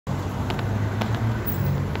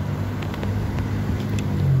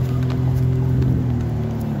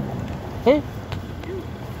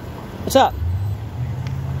What's up?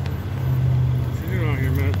 What you doing out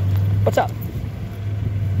here, man? What's up?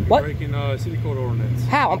 You're what? Breaking city code ordinance.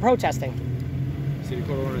 How? I'm protesting. City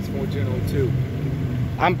code ordinance 1402.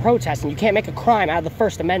 I'm protesting. You can't make a crime out of the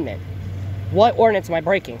First Amendment. What ordinance am I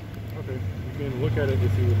breaking? Okay, you can look at it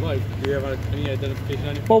if you would like. Do you have any identification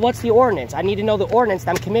on you? Well, what's the ordinance? I need to know the ordinance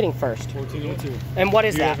that I'm committing first. 1402. And what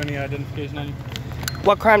is that? Do you have any identification on you?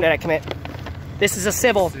 What crime did I commit? This is a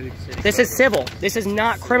civil. This is civil. This is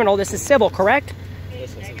not criminal. This is civil, correct?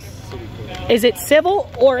 Is it civil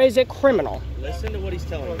or is it criminal? Listen to what he's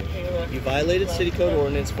telling you. You violated City Code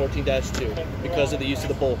Ordinance 14-2 because of the use of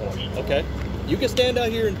the bullhorn, okay? You can stand out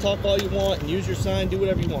here and talk all you want and use your sign, do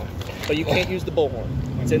whatever you want, but you can't use the bullhorn.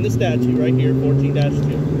 It's in the statute right here,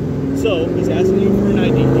 14-2. So, he's asking you for an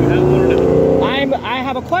ID. Do you have one or not? I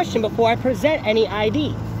have a question before I present any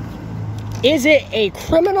ID. Is it a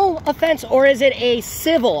criminal offense or is it a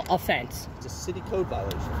civil offense? It's a City Code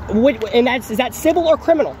violation. And is that civil or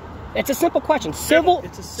criminal? It's a simple question. Civil?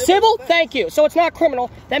 It's a civil offense. Thank you. So it's not criminal.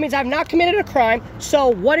 That means I've not committed a crime. So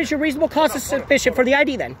what is your reasonable cause of suspicion for the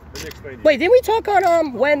ID then? Wait, did we talk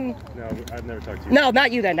on when? No, I've never talked to you. No,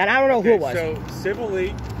 not you then. I don't know who it was. So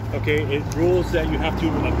civilly, okay, it rules that you have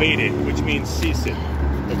to abate it, which means cease it.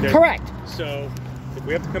 Okay? Correct. So if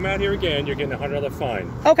we have to come out here again, you're getting a $100 fine.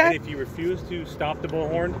 Okay. And if you refuse to stop the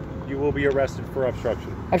bullhorn, you will be arrested for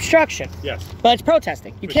obstruction. Obstruction? Yes. But it's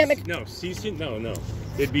protesting. You can't make... No, ceasing, no.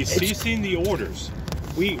 It'd be ceasing the orders.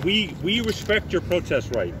 We respect your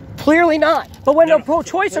protest right. Clearly not. But when the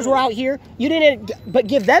pro-choicers were out here, you didn't but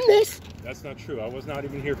give them this. That's not true. I was not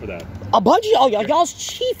even here for that. A bunch of y'all's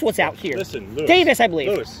chief was out here. Listen, Lewis. Davis, I believe.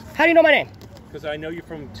 Lewis. How do you know my name? Because I know you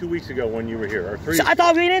from 2 weeks ago when you were here, or 3 So weeks I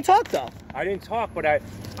thought we didn't talk though. I didn't talk, but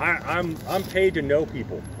I'm paid to know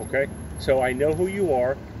people, okay? So I know who you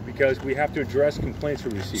are because we have to address complaints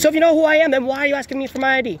we receive. So if you know who I am, then why are you asking me for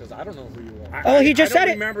my ID? Because I don't know who you are. Oh, he just said it. I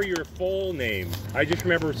don't remember your full name. I just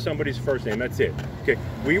remember somebody's first name. That's it. Okay.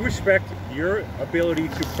 We respect your ability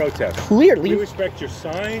to protest. Clearly. We respect your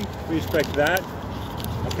sign. We respect that.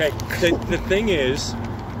 Okay. The thing is,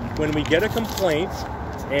 when we get a complaint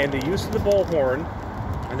and the use of the bullhorn,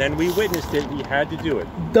 and then we witnessed it, we had to do it.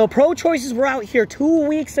 The pro-choices were out here 2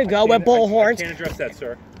 weeks ago with bullhorns. I can't address that,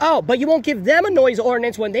 sir. Oh, but you won't give them a noise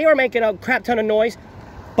ordinance when they are making a crap ton of noise,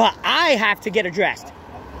 but I have to get addressed.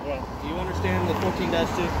 Well, do you understand the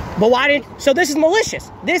 14-2? But why didn't... So this is malicious.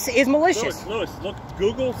 This is malicious. Lewis, look,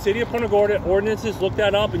 Google City of Punta Gorda ordinances, look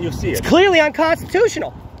that up and you'll see it. It's clearly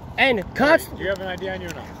unconstitutional. And Do you have an ID on you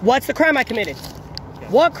or not? What's the crime I committed?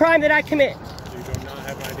 What crime did I commit? You do not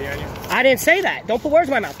have an ID on you? I didn't say that. Don't put words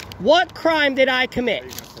in my mouth. What crime did I commit? Are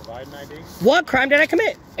you going to provide an ID? What crime did I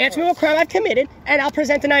commit? Answer me what crime I've committed, and I'll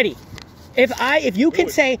present an ID. If you can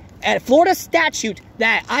say at Florida statute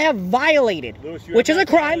that I have violated, Lewis, which is a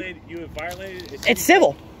crime, you have violated. it's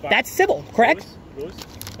civil. That's civil, correct? Lewis?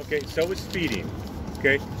 Okay, so is speeding.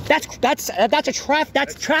 Okay.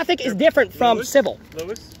 Traffic is different from civil.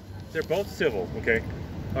 Lewis, they're both civil. Okay.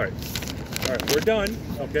 All right, we're done.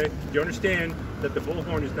 Okay. You understand that the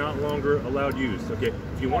bullhorn is not longer allowed use. Okay.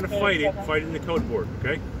 If you want to fight it in the code board.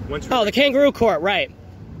 Okay. Oh, the kangaroo court, right?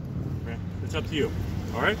 Okay. It's up to you.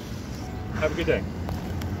 All right. Have a good day.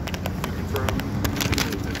 You confirm?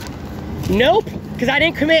 Nope, because I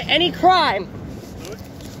didn't commit any crime. Lewis,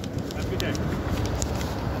 have a good day.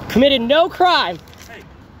 Committed no crime. Hey,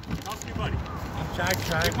 talk to your buddy. I'm Jack.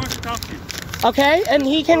 He wants to talk to you. Okay, and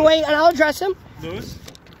he can wait, and I'll address him. Lewis,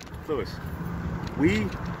 we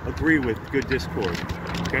agree with good discord.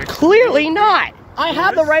 Okay. Clearly not. I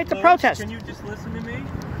have the right to protest. Can you just listen to me?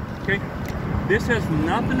 Okay. This has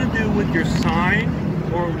nothing to do with your sign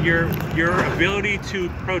or your ability to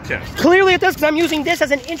protest. Clearly it does, because I'm using this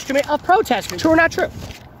as an instrument of protest. True or not true?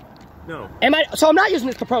 No. So I'm not using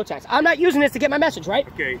this to protest. I'm not using this to get my message, right?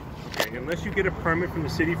 Okay. Unless you get a permit from the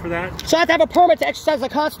city for that. So I have to have a permit to exercise a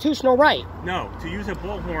constitutional right. No, to use a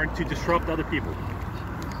bullhorn to disrupt other people.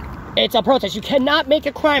 It's a protest. You cannot make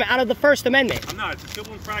a crime out of the First Amendment. I'm not. It's a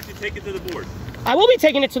civil infraction. Take it to the board. I will be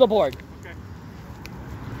taking it to the board. Okay.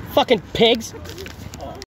 Fucking pigs.